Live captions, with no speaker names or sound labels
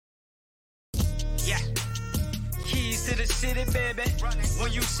to the city, baby.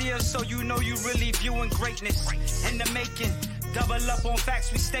 When you see us, so you know you really viewing greatness in the making. Double up on facts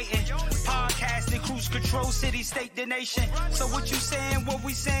we stating. Podcasting, cruise control, city, state, the nation. So what you saying, what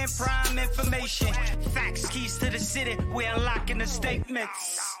we saying, prime information. Facts, keys to the city, we're unlocking the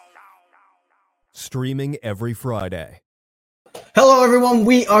statements. Streaming every Friday. Hello, everyone.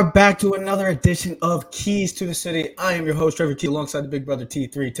 We are back to another edition of Keys to the City. I am your host, Trevor Key, alongside the big brother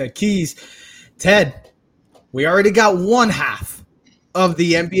T3, Ted Keys. Ted, we already got one half of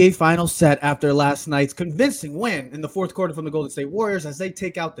the NBA Finals set after last night's convincing win in the fourth quarter from the Golden State Warriors as they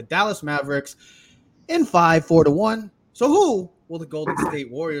take out the Dallas Mavericks in 5-4-1. So who will the Golden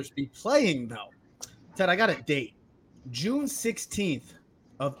State Warriors be playing, though? Ted, I got a date. June 16th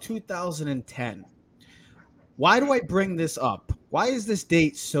of 2010. Why do I bring this up? Why is this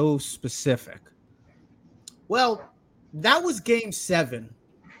date so specific? Well, that was Game 7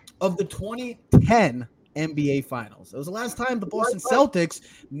 of the 2010 NBA Finals. It was the last time the Boston Celtics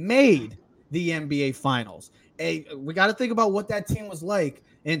made the NBA Finals. We got to think about what that team was like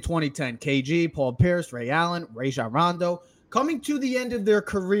in 2010. KG, Paul Pierce, Ray Allen, Rajon Rondo, coming to the end of their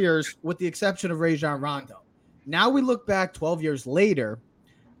careers with the exception of Rajon Rondo. Now we look back 12 years later,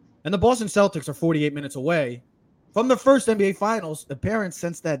 and the Boston Celtics are 48 minutes away from the first NBA Finals appearance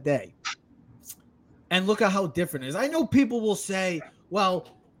since that day. And look at how different it is. I know people will say, well,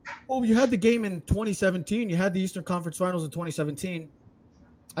 you had the game in 2017. You had the Eastern Conference Finals in 2017.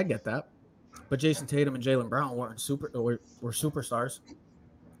 I get that. But Jason Tatum and Jaylen Brown were superstars.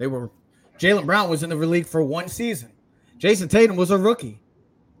 Jaylen Brown was in the league for one season. Jason Tatum was a rookie.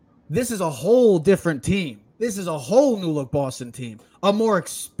 This is a whole different team. This is a whole new look Boston team, a more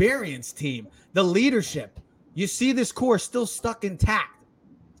experienced team. The leadership, you see this core still stuck intact.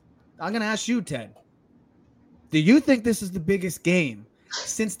 I'm going to ask you, Ted, do you think this is the biggest game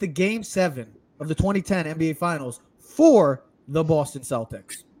since the Game 7 of the 2010 NBA Finals for the Boston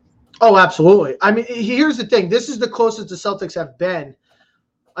Celtics? Oh, absolutely. I mean, here's the thing. This is the closest the Celtics have been.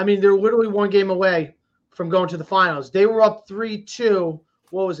 I mean, they're literally one game away from going to the finals. They were up 3-2.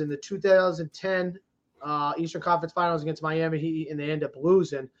 What was it, in the 2010 Eastern Conference Finals against Miami Heat, and they end up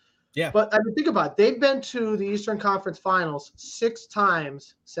losing. Yeah. But I mean, think about it. They've been to the Eastern Conference Finals 6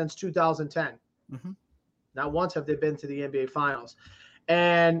 times since 2010. Mm-hmm. Not once have they been to the NBA Finals.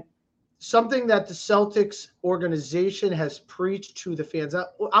 And something that the Celtics organization has preached to the fans. I'm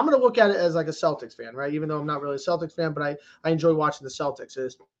going to look at it as like a Celtics fan, right? Even though I'm not really a Celtics fan, but I enjoy watching the Celtics.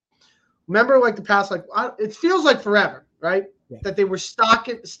 Remember, like the past, it feels like forever, right? Yeah. That they were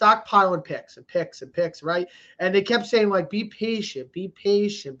stockpiling picks, right? And they kept saying, like, be patient.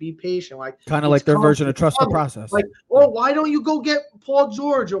 Like, kind of like their version of trust the process. Like, oh, why don't you go get Paul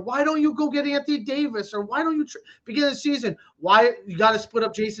George? Or why don't you go get Anthony Davis? Or why don't you begin the season? Why you got to split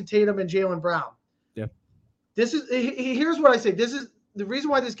up Jason Tatum and Jaylen Brown? Yeah. Here's what I say. This is the reason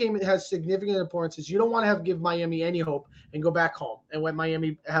why this game has significant importance is you don't want to give Miami any hope and go back home and let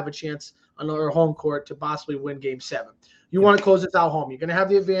Miami have a chance on their home court to possibly win Game 7. You want to close this out home. You're going to have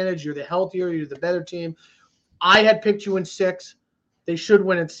the advantage. You're the healthier. You're the better team. I had picked you in 6. They should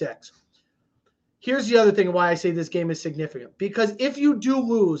win in 6. Here's the other thing why I say this game is significant. Because if you do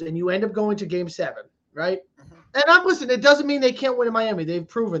lose and you end up going to Game 7, right? Mm-hmm. And I'm listening. It doesn't mean they can't win in Miami. They've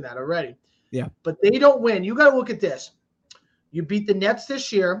proven that already. Yeah. But they don't win. You got to look at this. You beat the Nets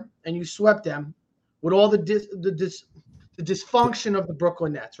this year and you swept them with all the dysfunction of the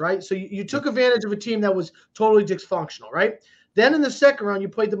Brooklyn Nets, right? So you took advantage of a team that was totally dysfunctional, right? Then in the second round, you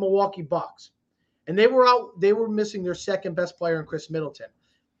played the Milwaukee Bucks, and they were missing their second best player in Chris Middleton,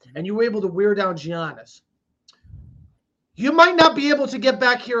 and you were able to wear down Giannis. You might not be able to get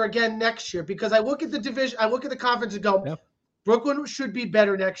back here again next year because I look at the division, I look at the conference and go, Brooklyn should be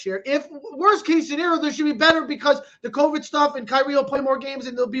better next year. If worst case scenario, they should be better because the COVID stuff and Kyrie will play more games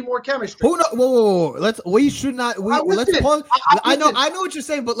and there'll be more chemistry. Whoa. We should not. Let's pause. I know what you're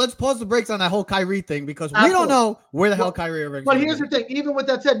saying, but let's pause the brakes on that whole Kyrie thing because we don't know where the hell Kyrie is. But here's the thing. Even with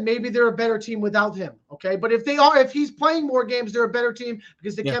that said, maybe they're a better team without him. Okay, but if he's playing more games, they're a better team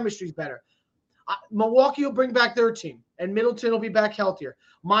because the chemistry's better. Milwaukee will bring back their team, and Middleton will be back healthier.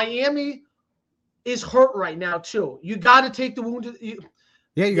 Miami is hurt right now too. You got to take the wounded. You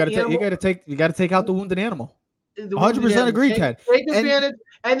got to take out the wounded animal. 100% agree, Ted. Take advantage.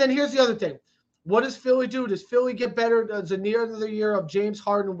 And then here's the other thing. What does Philly do? Does Philly get better? Does it near the year of James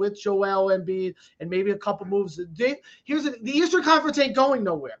Harden with Joel Embiid and maybe a couple moves? The Eastern Conference ain't going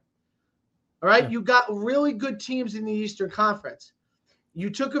nowhere. All right, you got really good teams in the Eastern Conference. You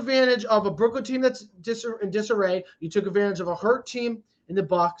took advantage of a Brooklyn team that's in disarray. You took advantage of a hurt team in the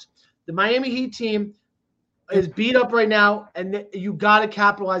Bucks. The Miami Heat team is beat up right now, and you got to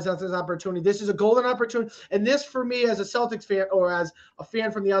capitalize on this opportunity. This is a golden opportunity, and this for me as a Celtics fan or as a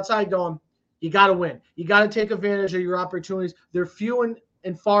fan from the outside going, you got to win. You got to take advantage of your opportunities. They're few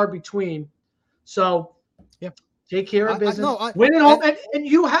and far between. So, take care of business. Win at home, and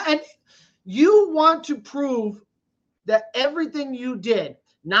you want to prove that everything you did,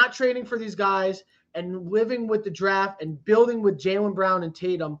 not trading for these guys and living with the draft and building with Jaylen Brown and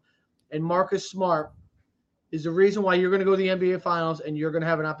Tatum and Marcus Smart, is the reason why you're going to go to the NBA Finals and you're going to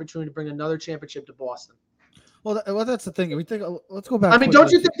have an opportunity to bring another championship to Boston. Well, that's the thing. We think. Let's go back. I mean,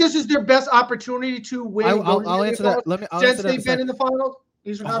 don't you think this is their best opportunity to win? I'll answer that. Since they've been in the finals,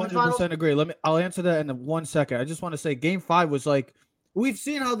 100% agree. I'll answer that in 1 second. I just want to say, Game 5 was like, we've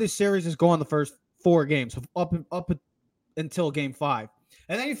seen how this series is going the first 4 games up until Game 5,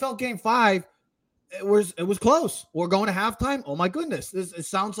 and then you felt Game 5. It was close. We're going to halftime. Oh my goodness! It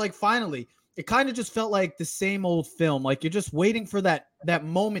sounds like finally. It kind of just felt like the same old film. Like you're just waiting for that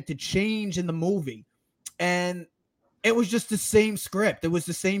moment to change in the movie. And it was just the same script. It was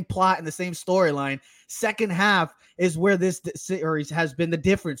the same plot and the same storyline. Second half is where this series has been the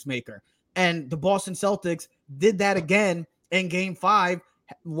difference maker. And the Boston Celtics did that again in Game 5.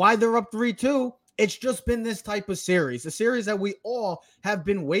 Why they're up 3-2, it's just been this type of series. A series that we all have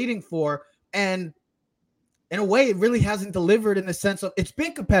been waiting for. And in a way, it really hasn't delivered in the sense of it's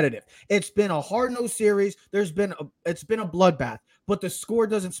been competitive. It's been a hard-nosed series. It's been a bloodbath. But the score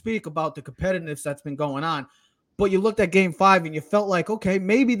doesn't speak about the competitiveness that's been going on. But you looked at Game 5 and you felt like, okay,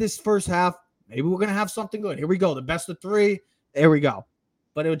 maybe this first half, maybe we're going to have something good. Here we go. The best of 3. There we go.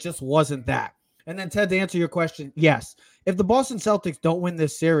 But it just wasn't that. And then, Ted, to answer your question, yes. If the Boston Celtics don't win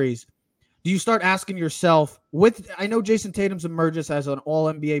this series, do you start asking yourself, I know Jason Tatum's emerges as an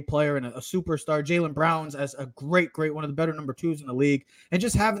all-NBA player and a superstar, Jaylen Brown's as a great, one of the better number 2s in the league, and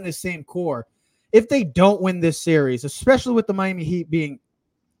just having this same core. If they don't win this series, especially with the Miami Heat being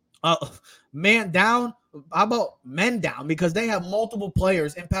man down, how about men down? Because they have multiple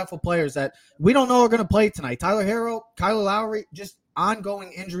players, impactful players that we don't know are going to play tonight. Tyler Herro, Kyle Lowry, just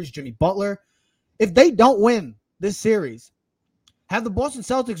ongoing injuries, Jimmy Butler. If they don't win this series, have the Boston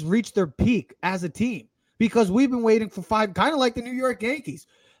Celtics reached their peak as a team? Because we've been waiting for 5, kind of like the New York Yankees.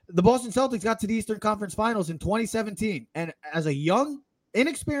 The Boston Celtics got to the Eastern Conference Finals in 2017, and as a young,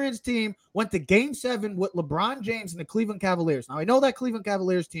 inexperienced team, went to Game 7 with LeBron James and the Cleveland Cavaliers. Now, I know that Cleveland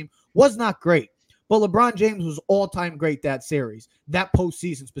Cavaliers team was not great, but LeBron James was all-time great that series, that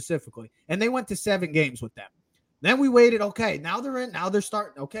postseason specifically, and they went to 7 games with them. Then we waited, okay, now they're in, now they're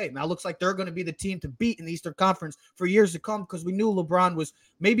starting, okay, now it looks like they're going to be the team to beat in the Eastern Conference for years to come because we knew LeBron was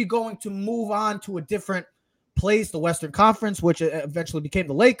maybe going to move on to a different place, the Western Conference, which eventually became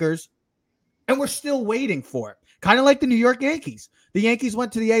the Lakers, and we're still waiting for it. Kind of like the New York Yankees. The Yankees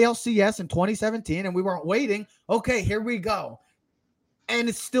went to the ALCS in 2017, and we weren't waiting. Okay, here we go. And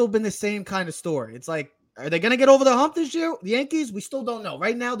it's still been the same kind of story. It's like, are they going to get over the hump this year? The Yankees, we still don't know.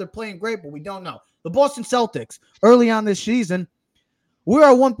 Right now, they're playing great, but we don't know. The Boston Celtics, early on this season, we're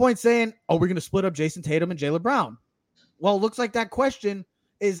at one point saying, oh, we're going to split up Jason Tatum and Jaylen Brown. Well, it looks like that question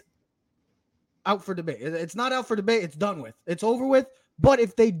is out for debate. It's not out for debate. It's done with. It's over with. But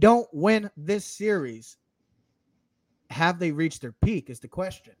if they don't win this series, have they reached their peak is the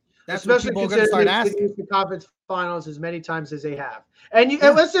question. That's especially what people are going to start asking. The conference finals as many times as they have. And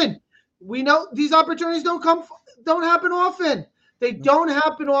and listen, we know these opportunities don't happen often. They don't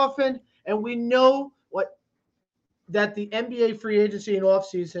happen often. And we know that the NBA free agency and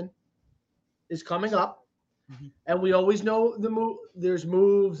offseason is coming up. Mm-hmm. And we always know there's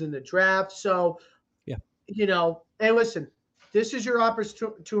moves in the draft. So, hey, listen, this is your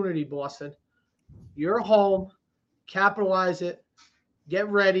opportunity, Boston. You're home. Capitalize it. Get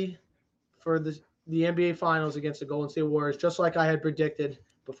ready for the NBA Finals against the Golden State Warriors, just like I had predicted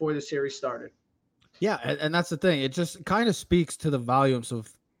before the series started. Yeah, and that's the thing. It just kind of speaks to the volumes of,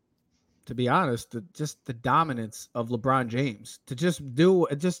 to be honest, just the dominance of LeBron James to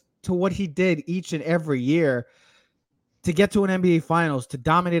to what he did each and every year to get to an NBA Finals, to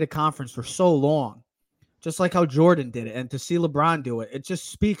dominate a conference for so long, just like how Jordan did it, and to see LeBron do it. It just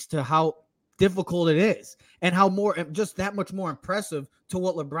speaks to how difficult it is and how just that much more impressive to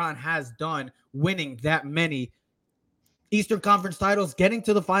what LeBron has done, winning that many Eastern Conference titles, getting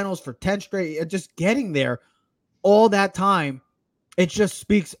to the finals for 10 straight, just getting there all that time. It just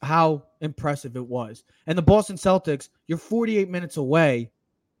speaks how impressive it was. And the Boston Celtics, you're 48 minutes away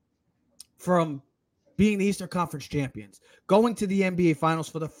from being the Eastern Conference champions, going to the NBA Finals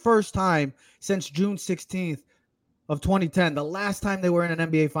for the first time since June 16th of 2010, the last time they were in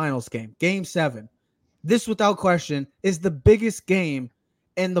an NBA Finals game, Game 7. This, without question, is the biggest game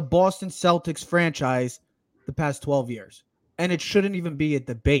in the Boston Celtics franchise the past 12 years. And it shouldn't even be a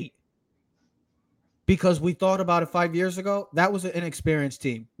debate. Because we thought about it 5 years ago, that was an inexperienced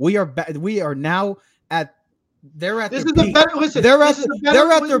team. We are now at they're at This their is a peak. better. Listen, They're this at is a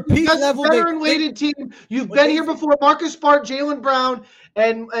they're at their this is peak a level. Veteran-laden team. You've But been they- here before. Marcus Smart, Jaylen Brown,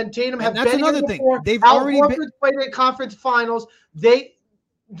 and Tatum have that's been another here thing. before. They've Al already Horford's played in conference finals.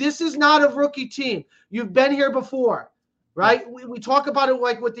 This is not a rookie team. You've been here before, right? We talk about it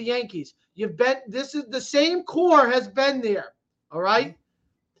like with the Yankees. This is the same core has been there. All right.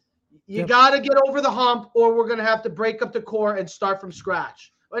 You Yep. got to get over the hump, or we're going to have to break up the core and start from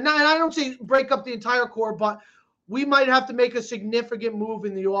scratch. And I don't say break up the entire core, but we might have to make a significant move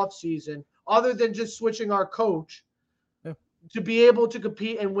in the offseason other than just switching our coach to be able to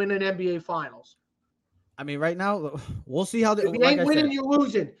compete and win an NBA Finals. I mean, right now, we'll see how. If you ain't winning, you're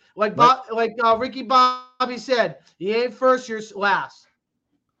losing. Like Ricky Bobby said, you ain't first, you're last.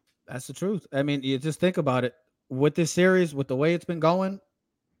 That's the truth. I mean, you just think about it. With this series, with the way it's been going,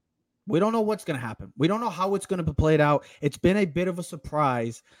 we don't know what's going to happen. We don't know how it's going to be played out. It's been a bit of a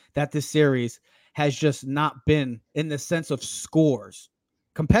surprise that this series has just not been in the sense of scores.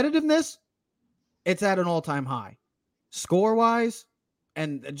 Competitiveness, it's at an all-time high. Score-wise,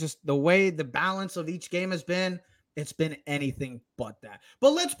 and just the way the balance of each game has been, it's been anything but that.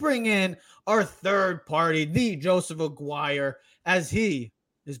 But let's bring in our third party, the Joseph Aguirre, as he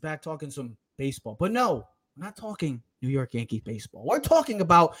is back talking some baseball. But no, we're not talking New York Yankees baseball. We're talking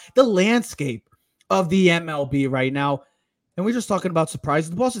about the landscape of the MLB right now. And we're just talking about surprises.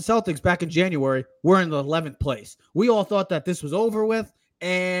 The Boston Celtics back in January were in the 11th place. We all thought that this was over with.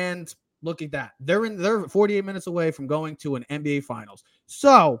 And look at that. They're 48 minutes away from going to an NBA Finals.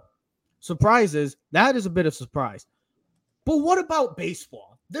 So, surprises, that is a bit of surprise. But what about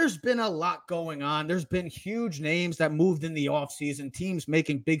baseball? There's been a lot going on. There's been huge names that moved in the offseason, teams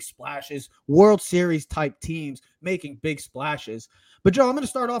making big splashes, World Series type teams making big splashes. But Joe, I'm going to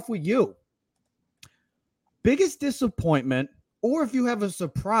start off with you. Biggest disappointment, or if you have a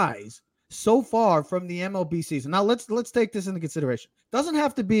surprise so far from the MLB season. Now let's take this into consideration. Doesn't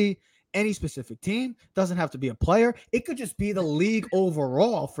have to be any specific team, doesn't have to be a player. It could just be the league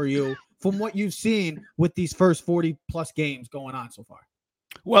overall for you from what you've seen with these first 40 plus games going on so far.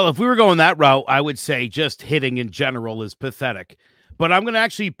 Well, if we were going that route, I would say just hitting in general is pathetic. But I'm going to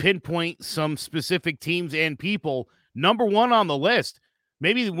actually pinpoint some specific teams and people. Number one on the list,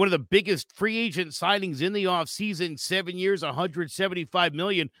 maybe one of the biggest free agent signings in the offseason, 7 years, $175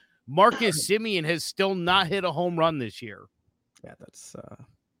 million. Marcus Semien has still not hit a home run this year. Yeah, that's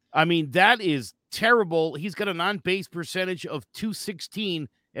I mean, that is terrible. He's got an on-base percentage of .216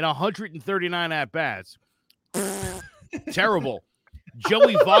 and 139 at-bats. Terrible.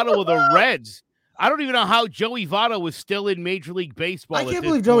 Joey Votto of the Reds. I don't even know how Joey Votto was still in Major League Baseball. I can't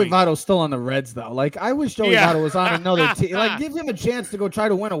believe Joey Votto's still on the Reds, though. Like, I wish Joey Votto was on another team. Like, give him a chance to go try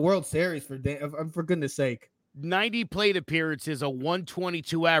to win a World Series for goodness sake. 90 plate appearances, a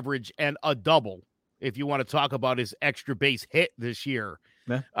 122 average, and a double, if you want to talk about his extra base hit this year.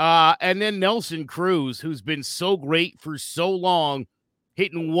 Yeah. And then Nelson Cruz, who's been so great for so long,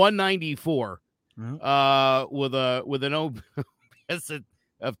 hitting 194 with an OPS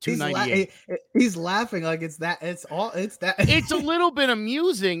of 298. He's laughing like it's that. It's that. It's a little bit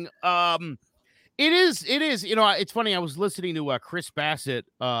amusing. It is. You know, it's funny. I was listening to Chris Bassett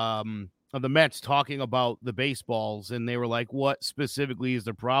of the Mets talking about the baseballs, and they were like, "What specifically is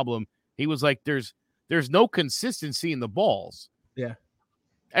the problem?" He was like, "There's no consistency in the balls." Yeah.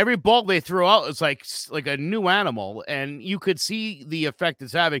 Every ball they throw out is like a new animal, and you could see the effect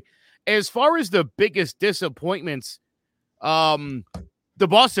it's having. As far as the biggest disappointments, the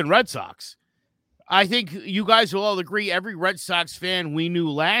Boston Red Sox. I think you guys will all agree every Red Sox fan we knew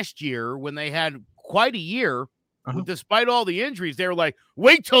last year when they had quite a year, despite all the injuries, they were like,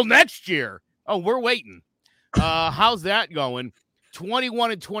 wait till next year. Oh, we're waiting. How's that going?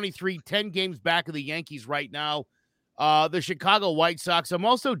 21-23, 10 games back of the Yankees right now. The Chicago White Sox, I'm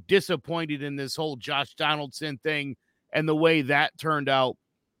also disappointed in this whole Josh Donaldson thing and the way that turned out.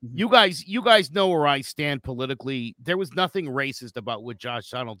 You guys know where I stand politically. There was nothing racist about what Josh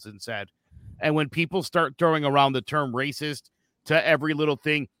Donaldson said. And when people start throwing around the term racist to every little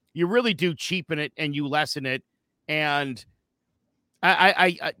thing, you really do cheapen it and you lessen it. And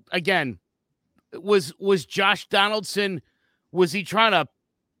I again, was Josh Donaldson, was he trying to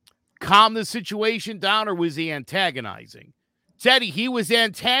calm the situation down, or was he antagonizing? Teddy, he was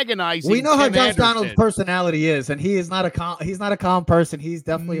antagonizing. We know how Josh Anderson. Donald's personality is, and he is not a calm person. He's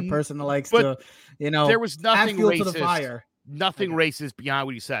definitely a person that likes to, there was nothing add fuel racist. to the fire. Nothing racist behind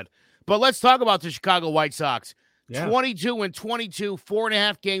what he said. But let's talk about the Chicago White Sox. 22-22,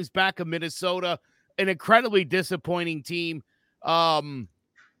 4.5 games back of Minnesota. an incredibly disappointing team.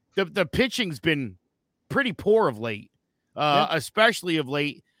 The pitching's been pretty poor of late, especially of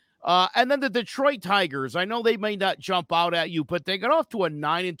late. And then the Detroit Tigers, I know they may not jump out at you, but they got off to a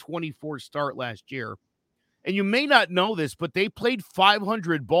 9-24 start last year. And you may not know this, but they played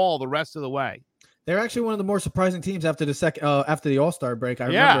 500 ball the rest of the way. They're actually one of the more surprising teams after the All-Star break, I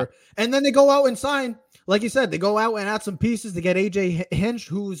remember. And then they go out and sign, like you said, they go out and add some pieces to get AJ Hinch,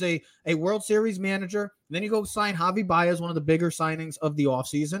 who's a World Series manager. And then you go sign Javi Baez, one of the bigger signings of the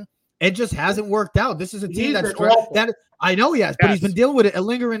offseason. It just hasn't worked out. This is a team that I know he has, but he's been dealing with a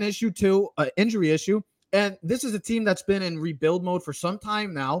lingering issue too, injury issue. And this is a team that's been in rebuild mode for some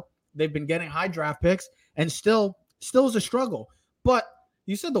time now. They've been getting high draft picks and still is a struggle. But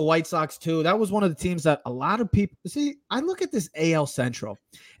you said the White Sox too. That was one of the teams that a lot of people see. I look at this AL Central,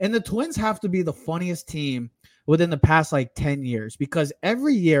 and the Twins have to be the funniest team within the past 10 years, because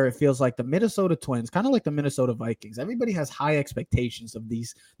every year it feels like the Minnesota Twins, kind of like the Minnesota Vikings. Everybody has high expectations of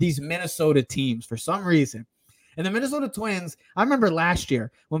these Minnesota teams for some reason. And the Minnesota Twins, I remember last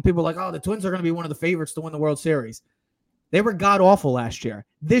year when people were like, oh, the Twins are going to be one of the favorites to win the World Series. They were god-awful last year.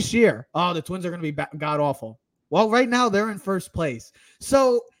 This year, the Twins are going to be god-awful. Well, right now they're in first place.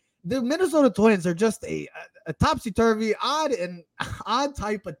 So the Minnesota Twins are just a topsy-turvy, odd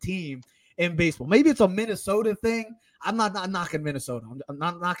type of team in baseball. Maybe it's a Minnesota thing. I'm not knocking Minnesota. I'm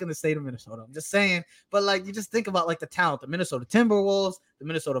not knocking the state of Minnesota. I'm just saying, but you just think about the talent, the Minnesota Timberwolves, the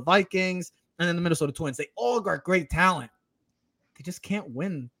Minnesota Vikings, and then the Minnesota Twins. They all got great talent. They just can't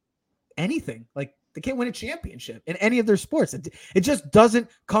win anything. They can't win a championship in any of their sports. It just doesn't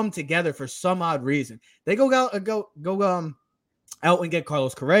come together for some odd reason. They go out and get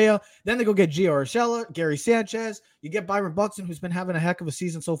Carlos Correa. Then they go get Gio Urshela, Gary Sanchez. You get Byron Buxton, who's been having a heck of a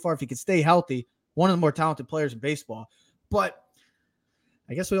season so far if he can stay healthy. One of the more talented players in baseball. But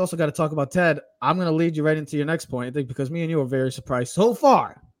I guess we also got to talk about Ted. I'm going to lead you right into your next point, I think, because me and you are very surprised so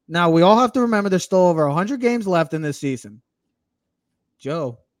far. Now, we all have to remember there's still over 100 games left in this season.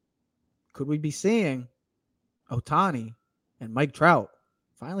 Joe, could we be seeing Ohtani and Mike Trout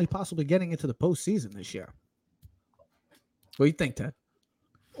finally possibly getting into the postseason this year? What do you think, Ted?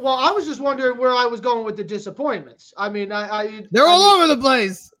 Well, I was just wondering where I was going with the disappointments. I mean, they're all over the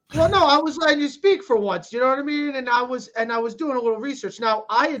place. Well, no, I was letting you speak for once. You know what I mean? And I was doing a little research. Now,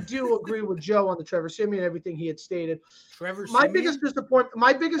 I do agree with Joe on the Trevor Siemian and everything he had stated. My biggest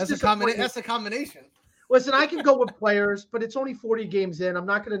disappointment. That's a combination. Listen, I can go with players, but it's only 40 games in. I'm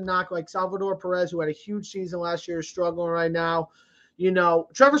not going to knock Salvador Perez, who had a huge season last year, is struggling right now.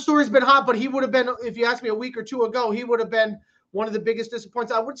 Trevor Story's been hot, but he would have been, if you asked me a week or two ago, he would have been one of the biggest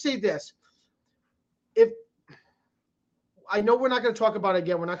disappointments. I would say this. I know we're not going to talk about it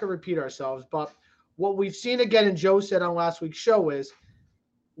again. We're not going to repeat ourselves, but what we've seen again, and Joe said on last week's show, is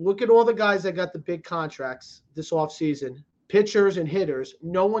look at all the guys that got the big contracts this offseason. Pitchers and hitters,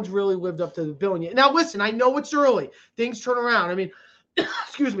 no one's really lived up to the billing yet. Now, listen, I know it's early. Things turn around. I mean,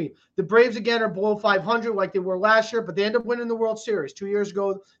 excuse me, the Braves again are below 500 like they were last year, but they end up winning the World Series. 2 years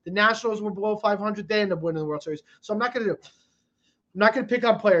ago, the Nationals were below 500. They end up winning the World Series. So I'm not going to pick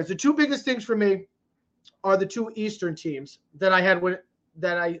on players. The two biggest things for me are the two Eastern teams that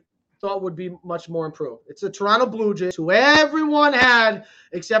I thought would be much more improved. It's the Toronto Blue Jays, who everyone had,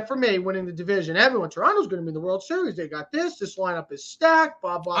 except for me, winning the division. Toronto's going to be in the World Series. They got this. This lineup is stacked,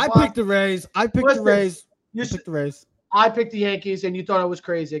 blah, blah, blah. I picked the Rays. You picked the Rays. I picked the Yankees, and you thought I was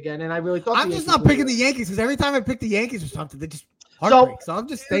crazy again, and I really thought I'm just not picking the Yankees, because every time I pick the Yankees or something, they just heartbreak. So I'm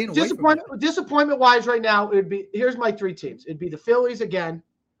just staying away from it. Disappointment-wise right now, here's my three teams. It'd be the Phillies again.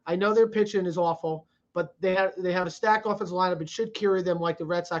 I know their pitching is awful, but they have a stacked offensive lineup. It should carry them like the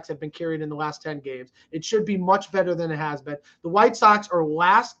Red Sox have been carried in the last 10 games. It should be much better than it has been. The White Sox are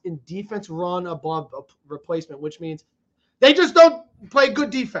last in defense run above replacement, which means they just don't play good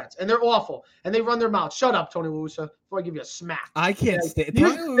defense, and they're awful, and they run their mouth. Shut up, Tony La Russa, before I give you a smack. I can't stand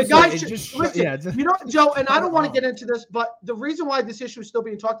the guy. Joe, and I don't want to get into this, but the reason why this issue is still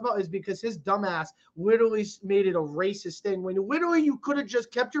being talked about is because his dumbass literally made it a racist thing. When literally you could have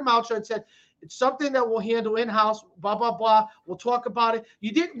just kept your mouth shut and said, it's something that we'll handle in-house, blah, blah, blah. We'll talk about it.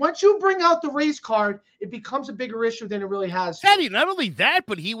 You did. Once you bring out the race card, it becomes a bigger issue than it really has. Teddy, not only that,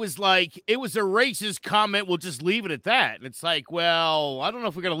 but he was like, it was a racist comment. We'll just leave it at that. And it's like, well, I don't know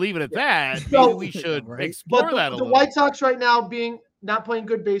if we're going to leave it at that. Maybe we should explore that a little. The White Sox right now not playing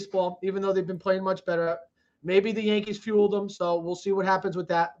good baseball, even though they've been playing much better. Maybe the Yankees fueled them, so we'll see what happens with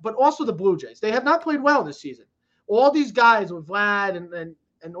that. But also the Blue Jays. They have not played well this season. All these guys with Vlad and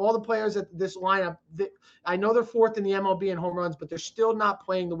and all the players at this lineup, I know they're fourth in the MLB in home runs, but they're still not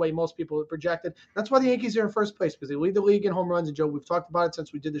playing the way most people projected. That's why the Yankees are in first place, because they lead the league in home runs. And Joe, we've talked about it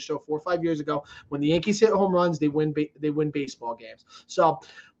since we did the show 4 or 5 years ago. When the Yankees hit home runs, they win baseball games. So,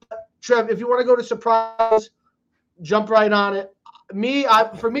 Trev, if you want to go to surprise, jump right on it.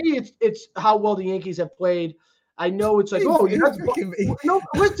 For me, it's how well the Yankees have played. I know it's like, no,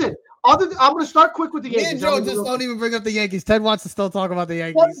 listen. I'm going to start quick with the Yankees. Joe just don't even bring up the Yankees. Ted wants to still talk about the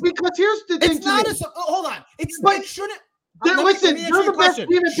Yankees. Well, because here's the thing. It's not hold on. It shouldn't. Listen, they're the best team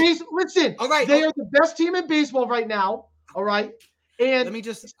in baseball. Listen, all right, they are the best team in baseball right now. All right, and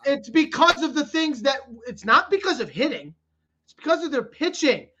it's because of the things that it's not because of hitting. It's because of their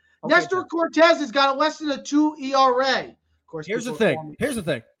pitching. Okay, Nestor Cortez has got a less than a 2 ERA. Of course, here's the thing. Here's the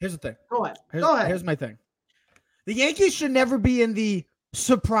thing. Go ahead. Here's my thing. The Yankees should never be in the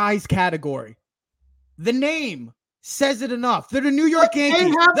surprise category. The name says it enough. They're the New York Yankees. They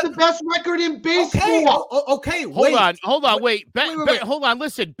have the best record in baseball. Okay. Hold on. Wait. Hold on.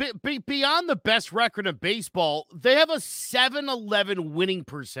 Listen. Beyond the best record of baseball, they have a 7-11 winning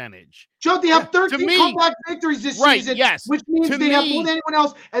percentage. Joe, they have 13 comeback victories this season, yes. which means they have more than anyone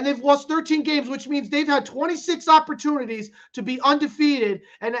else, and they've lost 13 games, which means they've had 26 opportunities to be undefeated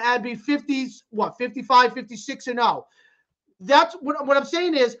and be 55, 56 and 0. That's what I'm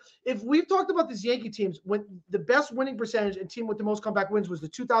saying is, if we've talked about these Yankee teams, when the best winning percentage and team with the most comeback wins was the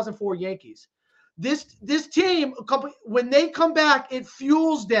 2004 Yankees. This team, when they come back, it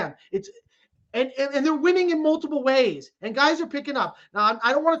fuels them. And they're winning in multiple ways, and guys are picking up. Now,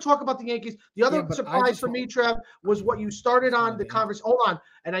 I don't want to talk about the Yankees. The other surprise for me, Trev, was what you started on the conversation. Hold on,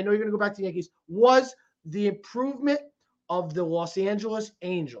 and I know you're going to go back to the Yankees. Was the improvement of the Los Angeles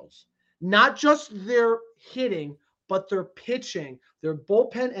Angels, not just their hitting, but their pitching, their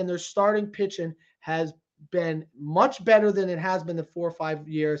bullpen and their starting pitching has been much better than it has been the 4 or 5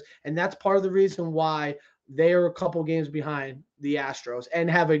 years. And that's part of the reason why they are a couple games behind the Astros and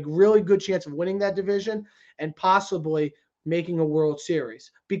have a really good chance of winning that division and possibly making a World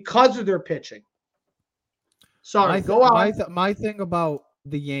Series because of their pitching. Sorry, go on. My thing about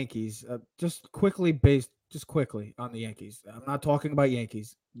the Yankees, just quickly on the Yankees. I'm not talking about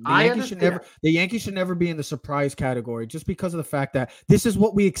Yankees. The Yankees should never be in the surprise category just because of the fact that this is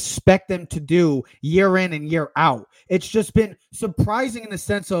what we expect them to do year in and year out. It's just been surprising in the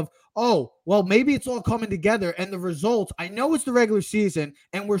sense of, oh, well, maybe it's all coming together and the results. I know it's the regular season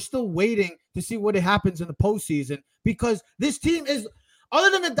and we're still waiting to see what happens in the postseason because this team is,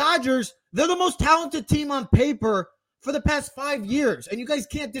 other than the Dodgers, they're the most talented team on paper for the past 5 years, and you guys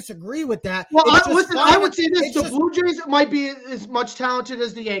can't disagree with that. Well, I would say this: the Blue Jays might be as much talented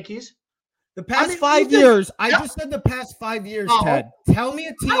as the Yankees. The past 5 years, I just said the past 5 years, Ted. Tell me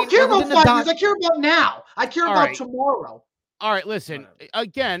a team. I don't care about 5 years. I care about now. I care about tomorrow. All right, listen.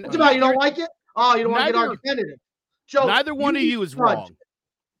 Again, what's about you don't like it? Oh, you don't want to get argumentative. Joe, neither one of you is wrong.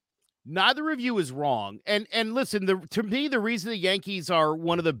 Neither of you is wrong. And listen, to me, the reason the Yankees are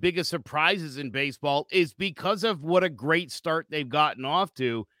one of the biggest surprises in baseball is because of what a great start they've gotten off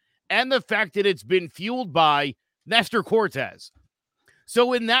to and the fact that it's been fueled by Nestor Cortez.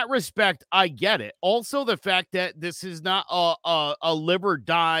 So in that respect, I get it. Also, the fact that this is not a live or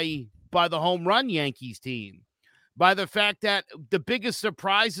die by the home run Yankees team, by the fact that the biggest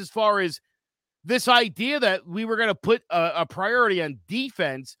surprise as far as this idea that we were going to put a priority on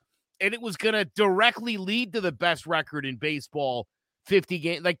defense and it was going to directly lead to the best record in baseball, 50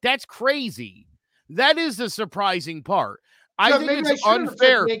 games. Like, that's crazy. That is the surprising part. I think it's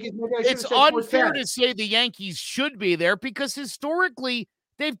unfair. It's unfair to say the Yankees should be there because historically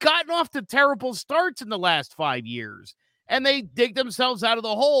they've gotten off to terrible starts in the last 5 years. And they dig themselves out of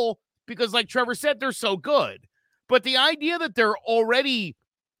the hole because, like Trevor said, they're so good. But the idea that they're already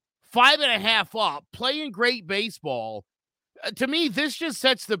 5.5 up, playing great baseball, to me, this just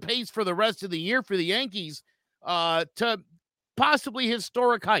sets the pace for the rest of the year for the Yankees to possibly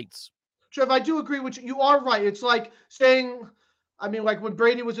historic heights. Trev, I do agree with you. You are right. It's like saying, I mean, like when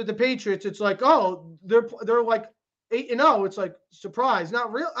Brady was with the Patriots, it's like, oh, they're like 8-0. It's like surprise,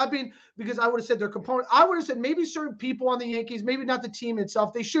 not real. I mean, because I would have said their component. I would have said maybe certain people on the Yankees, maybe not the team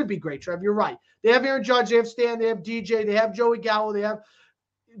itself. They should be great, Trev. You're right. They have Aaron Judge, they have Stan, they have DJ, they have Joey Gallo, they have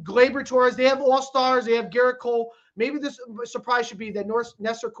Gleyber Torres, they have all-stars, they have Garrett Cole. Maybe this surprise should be that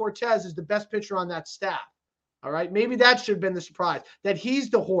Nestor Cortez is the best pitcher on that staff. All right. Maybe that should have been the surprise, that he's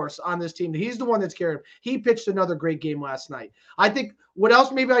the horse on this team, that he's the one that's carrying him. He pitched another great game last night. I think what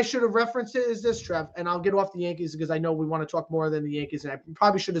else maybe I should have referenced it is this, Trev, and I'll get off the Yankees because I know we want to talk more than the Yankees. And I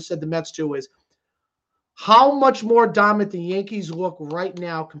probably should have said the Mets too, is how much more dominant the Yankees look right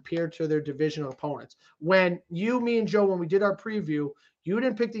now compared to their divisional opponents. When me and Joe, when we did our preview, You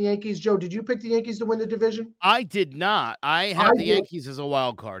didn't pick the Yankees. Joe, did you pick the Yankees to win the division? I did not. I have the Yankees as a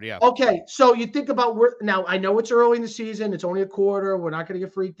wild card. Yeah. Okay, so you think about where now. I know it's early in the season. It's only a quarter. We're not going to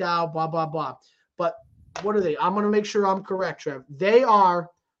get freaked out. Blah blah blah. But what are they? I'm going to make sure I'm correct, Trev. They are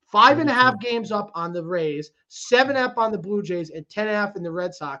 5.5 games up on the Rays, 7 up on the Blue Jays, and 10.5 in the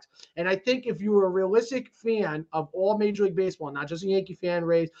Red Sox. And I think if you were a realistic fan of all Major League Baseball, not just a Yankee fan,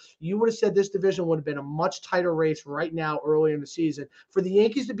 Rays, you would have said this division would have been a much tighter race right now early in the season. For the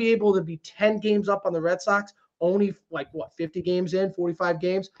Yankees to be able to be 10 games up on the Red Sox, only 50 games in, 45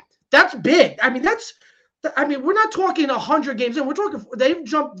 games, that's big. We're not talking 100 games in. We're talking they've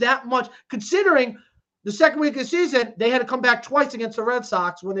jumped that much considering – the second week of the season, they had to come back twice against the Red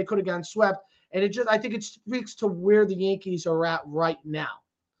Sox when they could have gotten swept. And I think it speaks to where the Yankees are at right now.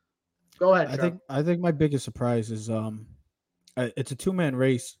 Go ahead, Trev. I think my biggest surprise is it's a 2-man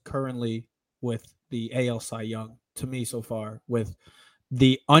race currently with the AL Cy Young to me so far, with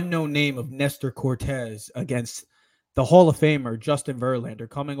the unknown name of Nestor Cortez against the Hall of Famer Justin Verlander,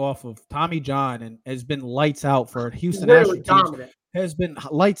 coming off of Tommy John, and has been lights out for Houston Astros team. Has been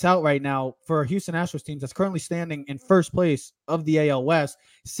lights out right now for a Houston Astros team that's currently standing in first place of the AL West,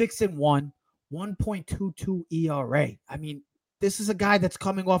 6-1, 1.22 ERA. I mean, this is a guy that's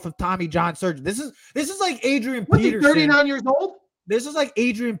coming off of Tommy John surgery. This is like Adrian Peterson. 39 years old? This is like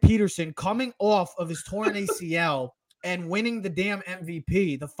Adrian Peterson coming off of his torn ACL and winning the damn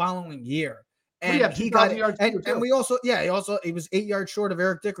MVP the following year. And he got and we also he was 8 yards short of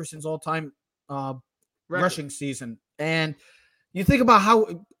Eric Dickerson's all-time rushing season. And you think about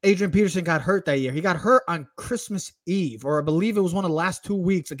how Adrian Peterson got hurt that year. He got hurt on Christmas Eve, or I believe it was one of the last 2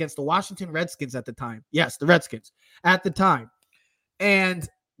 weeks against the Washington Redskins at the time. Yes, the Redskins at the time. And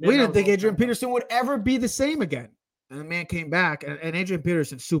we didn't think Adrian Peterson would ever be the same again. And the man came back, and Adrian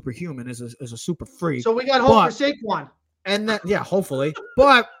Peterson's superhuman, is a super freak. So we got hope for Saquon. And that, yeah, hopefully.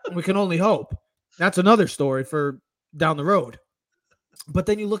 But we can only hope. That's another story for down the road. But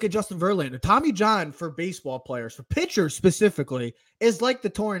then you look at Justin Verlander. Tommy John, for baseball players, for pitchers specifically, is like the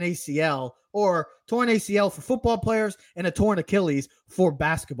torn ACL, or torn ACL for football players and a torn Achilles for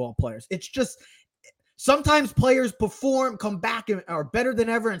basketball players. It's just sometimes players come back and are better than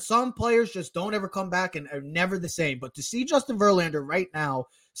ever, and some players just don't ever come back and are never the same. But to see Justin Verlander right now,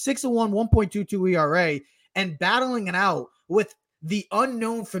 6-1, 1.22 ERA, and battling it out with the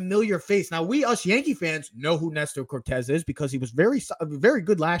unknown familiar face. Now, us Yankee fans know who Nestor Cortez is because he was very, very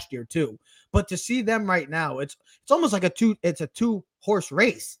good last year too. But to see them right now, it's almost like a two-horse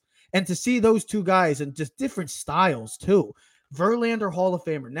race. And to see those two guys in just different styles too. Verlander, Hall of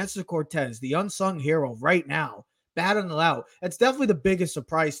Famer, Nestor Cortez, the unsung hero right now, battling it out. It's definitely the biggest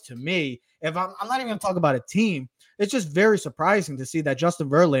surprise to me. If I'm not even going to talk about a team, it's just very surprising to see that Justin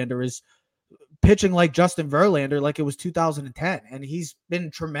Verlander is pitching like Justin Verlander, like it was 2010, and he's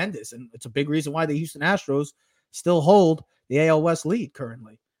been tremendous, and it's a big reason why the Houston Astros still hold the AL West lead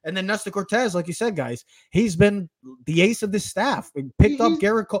currently. And then Nestor Cortez, like you said, guys, he's been the ace of this staff. We picked up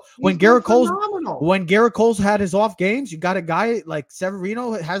Garrett Cole when Garrett Cole's had his off games. You got a guy like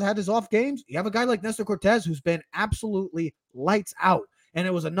Severino has had his off games. You have a guy like Nestor Cortez who's been absolutely lights out. And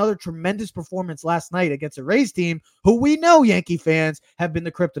it was another tremendous performance last night against a Rays team who we know, Yankee fans, have been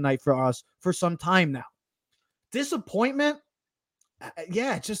the kryptonite for us for some time now. Disappointment?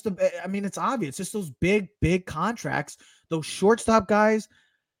 Yeah, it's just, it's obvious. Just those big contracts, those shortstop guys.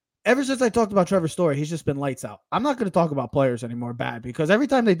 Ever since I talked about Trevor Story, he's just been lights out. I'm not going to talk about players anymore bad, because every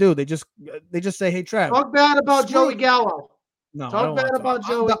time they do, they just say, hey, Trev. Talk bad about Joey Gallo. No, talk bad about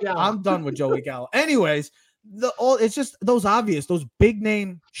Joey Gallo. I'm done with Joey Gallo. Anyways, it's just those big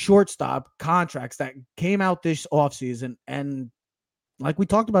name shortstop contracts that came out this offseason. And like we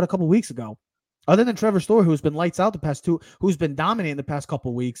talked about a couple weeks ago, other than Trevor Story, who's been lights out who's been dominating the past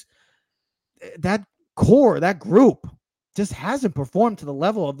couple weeks, that group just hasn't performed to the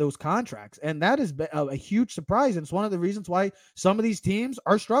level of those contracts. And that is a huge surprise. And it's one of the reasons why some of these teams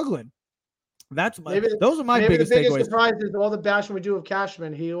are struggling. Those are my biggest takeaways. The biggest surprise is all the bashing we do of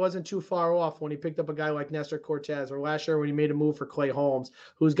Cashman. He wasn't too far off when he picked up a guy like Nestor Cortez, or last year when he made a move for Clay Holmes,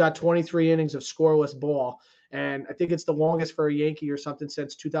 who's got 23 innings of scoreless ball. And I think it's the longest for a Yankee or something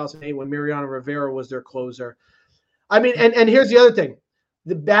since 2008 when Mariano Rivera was their closer. And here's the other thing.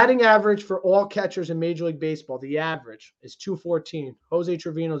 The batting average for all catchers in Major League Baseball, the average is 214. Jose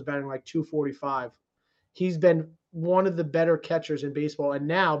Trevino is batting like 245. He's been one of the better catchers in baseball, and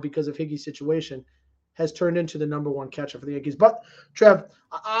now, because of Higgy's situation, has turned into the number one catcher for the Yankees. But, Trev,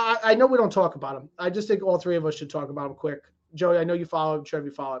 I know we don't talk about him. I just think all three of us should talk about him quick. Joey, I know you follow him. Trev,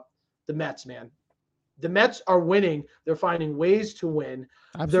 you follow him. The Mets, man. The Mets are winning. They're finding ways to win.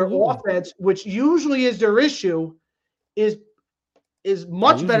 Absolutely. Their offense, which usually is their issue, is is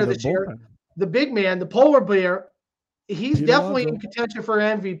much better this year. The big man, the polar bear, he's definitely in contention for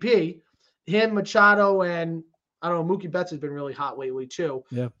MVP. Him, Machado, and I don't know, Mookie Betts has been really hot lately too.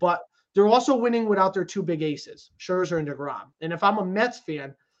 Yeah. But they're also winning without their two big aces, Scherzer and DeGrom. And if I'm a Mets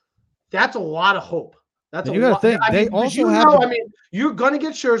fan, that's a lot of hope. That's a lot. Think, I they mean, also have you're going to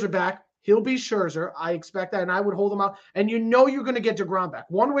get Scherzer back. He'll be Scherzer. I expect that, and I would hold him out. And you're going to get DeGrom back.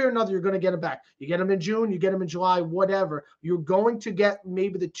 One way or another, you're going to get him back. You get him in June, you get him in July, whatever. You're going to get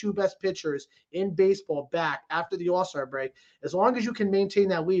maybe the two best pitchers in baseball back after the All-Star break, as long as you can maintain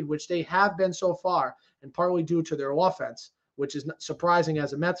that lead, which they have been so far, and partly due to their offense, which is not surprising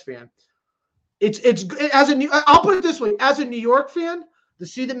as a Mets fan. I'll put it this way: as a New York fan, to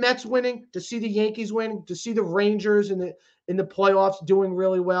see the Mets winning, to see the Yankees winning, to see the Rangers in the playoffs doing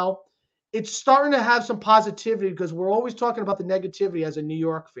really well, it's starting to have some positivity because we're always talking about the negativity as a New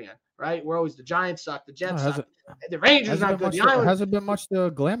York fan, right? We're always the Giants suck, the Jets suck, the Rangers not good, the Islanders hasn't been much to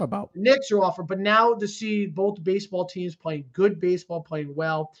glam about. The Knicks are offered, but now to see both baseball teams playing good baseball, playing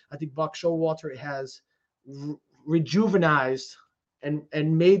well, I think Buck Showalter has rejuvenized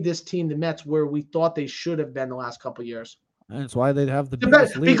and made this team, the Mets, where we thought they should have been the last couple of years. And it's why they have the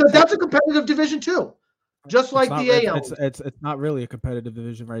biggest lead. Because that's a competitive division too. Just like the AL. It's not really a competitive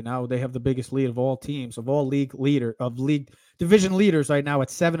division right now. They have the biggest lead of all teams, of all league division leaders right now at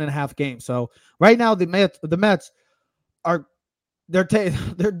 7.5 games. So right now the Mets are they're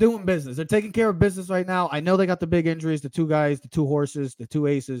doing business. They're taking care of business right now. I know they got the big injuries, the two guys, the two horses, the two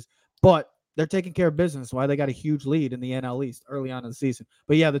aces, but they're taking care of business. Why they got a huge lead in the NL East early on in the season.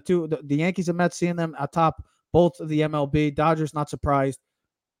 But yeah, the Yankees and Mets, seeing them atop both of the MLB. Dodgers, not surprised.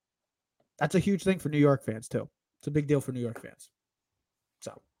 That's a huge thing for New York fans, too. It's a big deal for New York fans.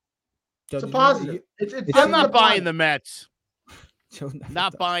 So it's a positive. I'm not buying the Mets.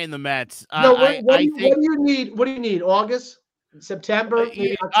 Not buying the Mets. No, what do you need? What do you need? August? September?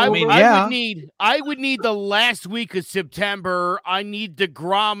 I would need the last week of September. I need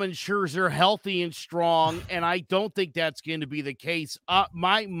DeGrom and Scherzer healthy and strong, and I don't think that's going to be the case.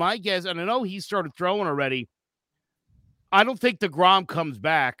 My guess, and I know he started throwing already, I don't think DeGrom comes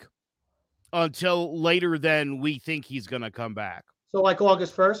back until later than we think he's going to come back. So like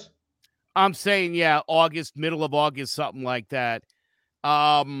August 1st? I'm saying, August, middle of August, something like that.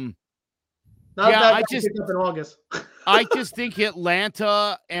 In August. I just think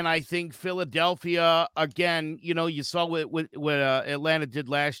Atlanta and I think Philadelphia, again, you saw what Atlanta did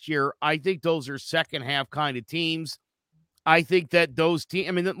last year. I think those are second half kind of teams. I think that those teams,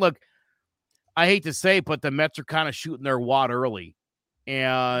 I mean, look, I hate to say it, but the Mets are kind of shooting their wad early.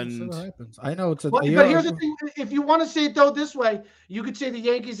 And I know it's but here's the thing. If you want to say it though this way, you could say the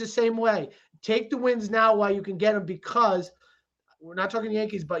Yankees the same way. Take the wins now while you can get them, because we're not talking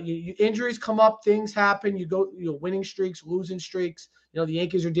Yankees, but injuries come up, things happen. You go, winning streaks, losing streaks. The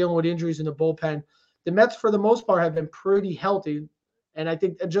Yankees are dealing with injuries in the bullpen. The Mets, for the most part, have been pretty healthy, and I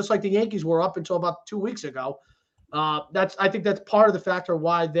think just like the Yankees were up until about 2 weeks ago. I think that's part of the factor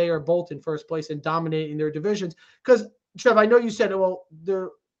why they are both in first place and dominating their divisions. Because Trev, I know you said, well,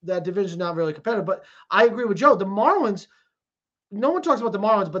 that division is not really competitive, but I agree with Joe. The Marlins, no one talks about the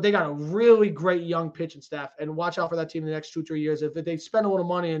Marlins, but they got a really great young pitching staff, and watch out for that team in the next 2-3 years. If they spend a little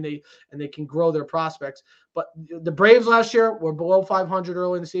money and they can grow their prospects. But the Braves last year were below 500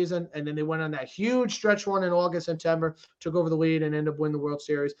 early in the season, and then they went on that huge stretch run in August, September, took over the lead and ended up winning the World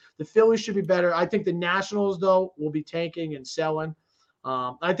Series. The Phillies should be better. I think the Nationals, though, will be tanking and selling.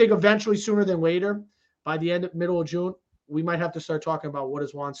 I think eventually, sooner than later, by the middle of June, we might have to start talking about what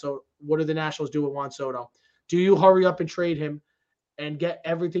do the Nationals do with Juan Soto? Do you hurry up and trade him and get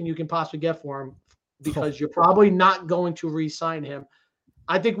everything you can possibly get for him, because you're probably not going to re-sign him?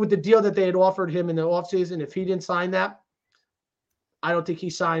 I think with the deal that they had offered him in the offseason, if he didn't sign that, I don't think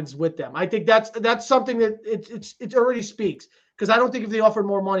he signs with them. I think that's something that it already speaks, because I don't think if they offered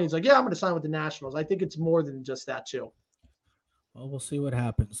more money, it's like, yeah, I'm going to sign with the Nationals. I think it's more than just that too. Well, we'll see what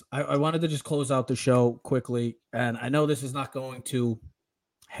happens. I wanted to just close out the show quickly, and I know this is not going to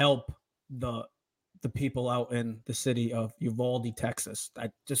help the people out in the city of Uvalde, Texas.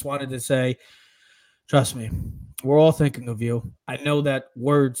 I just wanted to say, trust me, we're all thinking of you. I know that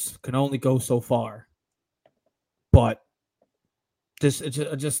words can only go so far, but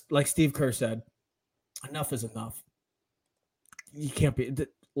just like Steve Kerr said, enough is enough. You can't be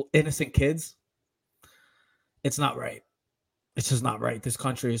innocent kids. It's not right. It's just not right. This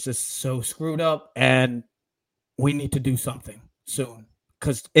country is just so screwed up, and we need to do something soon,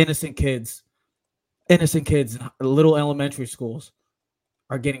 because innocent kids in little elementary schools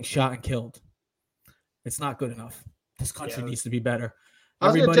are getting shot and killed. It's not good enough. This country needs to be better. I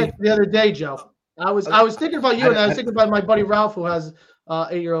was going to take the other day, Joe. I was thinking about you, and I was thinking about my buddy Ralph, who has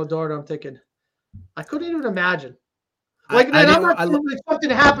 8-year-old daughter. I'm thinking, I couldn't even imagine. Like, I'm not saying like something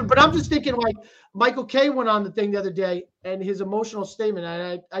happened, but I'm just thinking like Michael Kay went on the thing the other day, and his emotional statement.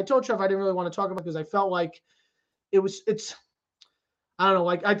 And I told Trev I didn't really want to talk about it because I felt like it's. I don't know.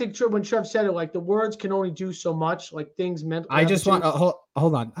 Like, I think when Trev said it, like the words can only do so much. Like things meant. I just want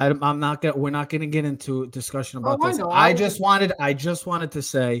hold on. I'm not gonna. We're not gonna get into discussion about this. I know. I just wanted to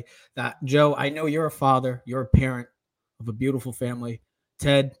say that, Joe. I know you're a father. You're a parent of a beautiful family.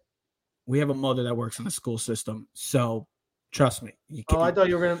 Ted, we have a mother that works in the school system. So trust me. I thought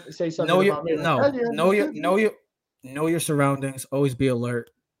you were gonna say something about me. Know your surroundings. Always be alert.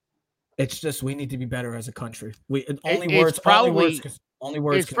 It's just we need to be better as a country. It's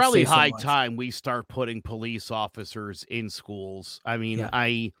probably high time we start putting police officers in schools. I mean, yeah.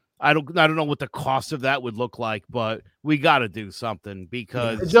 I don't know what the cost of that would look like, but we got to do something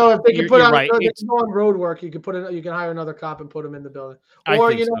because Joe, if they can put on road work, you can hire another cop and put them in the building. Or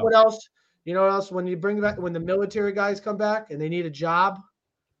what else? You know what else? When the military guys come back and they need a job.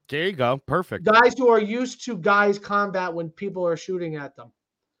 There you go. Perfect. Guys who are used to combat when people are shooting at them.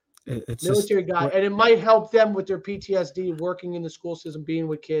 It's military guy, and it might help them with their PTSD, working in the school system, being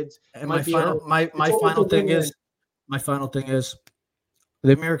with kids. And my final thing is,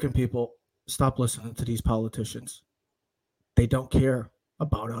 the American people, stop listening to these politicians. They don't care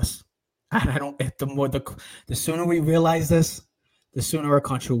about us, and the sooner we realize this, the sooner our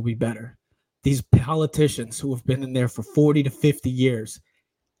country will be better. These politicians who have been in there for 40 to 50 years,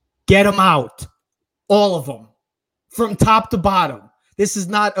 get them out, all of them, from top to bottom. This is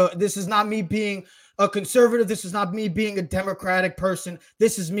not me being a conservative. This is not me being a Democratic person.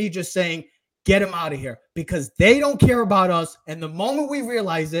 This is me just saying, get them out of here because they don't care about us. And the moment we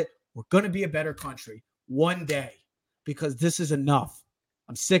realize it, we're going to be a better country one day because this is enough.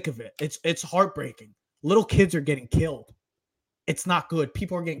 I'm sick of it. It's heartbreaking. Little kids are getting killed. It's not good.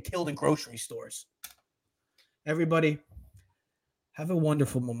 People are getting killed in grocery stores. Everybody, have a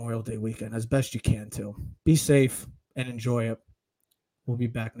wonderful Memorial Day weekend as best you can too. Be safe and enjoy it. We'll be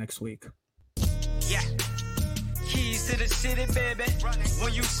back next week. Yeah. Keys to the city, baby.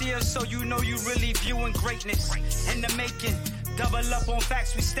 When you see us, so you know you really viewing greatness in the making. Double up on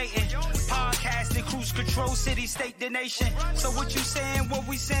facts we stating. Podcasting, cruise control, city, state, the nation. So what you saying, what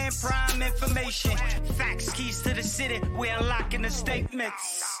we saying, prime information. Facts, keys to the city, we unlocking the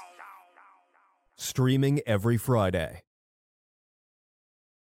statements. Streaming every Friday.